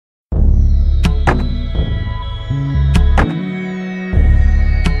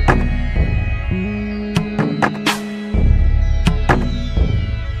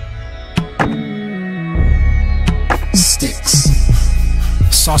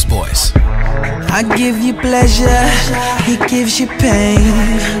Lost Boys. I give you pleasure, he gives you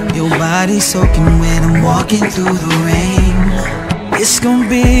pain. Your body's soaking wet, I'm walking through the rain. It's gonna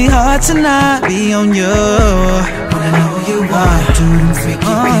be hard to not be on you, but I know you want to, them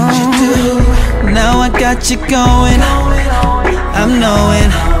freaky things you do. Now I got you going, I'm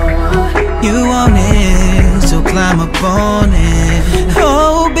knowing you want it, so climb up on it.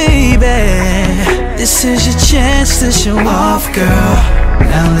 Oh baby, this is your chance to show off, girl.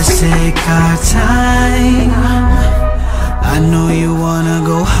 Now let's take our time. I know you wanna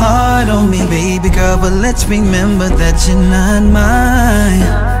go hard on me, baby girl, but let's remember that you're not mine.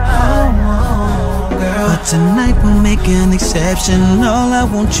 But tonight we'll make an exception. All I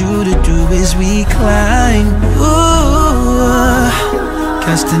want you to do is recline. Ooh,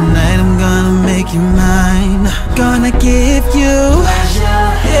 'cause tonight I'm gonna make you mine. Gonna give you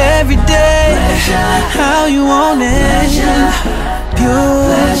every day how you want it.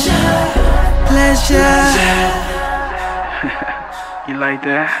 Pure pleasure. You like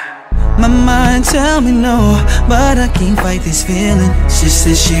that? My mind tell me no, but I can't fight this feeling. She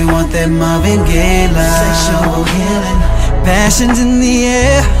says she want that Marvin Gaye love, sexual healing. Passion's in the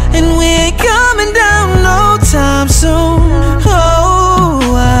air, and we ain't coming down no time soon. Oh,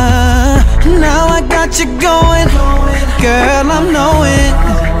 now I got you going, girl, I'm knowing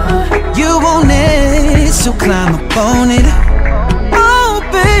you want it, so climb up on it.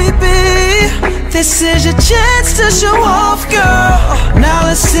 This is your chance to show off, girl. Now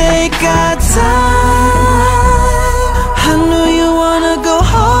let's take our time. I know you wanna go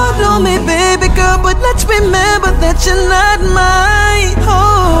hard on me, baby girl, but let's remember that you're not mine.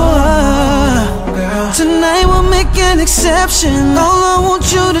 Oh, girl, tonight we'll make an exception. All I want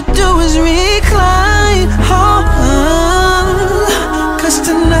you to do is recline. Oh, 'cause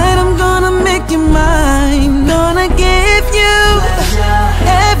tonight I'm gonna make you mine. Gonna give you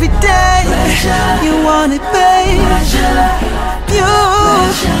every day you want it, babe. Pure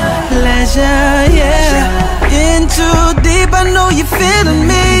pleasure, yeah. In too deep, I know you're feeling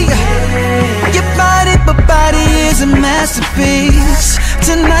me. Your body is a masterpiece.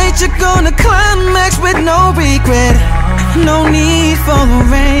 Tonight you're gonna climax with no regret. No need for the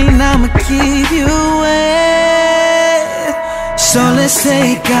rain, I'ma keep you wet. So let's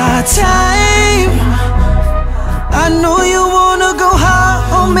take our time. I know you wanna go hard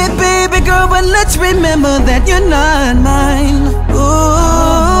on me, baby girl, but let's remember that you're not mine.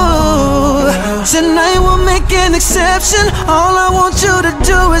 Ooh, tonight we'll make an exception. All I want you to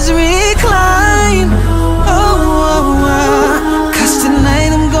do is recline. Oh, 'cause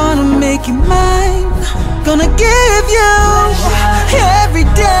tonight I'm gonna make you mine. Gonna give you every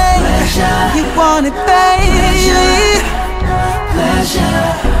day you want it, baby. Pleasure.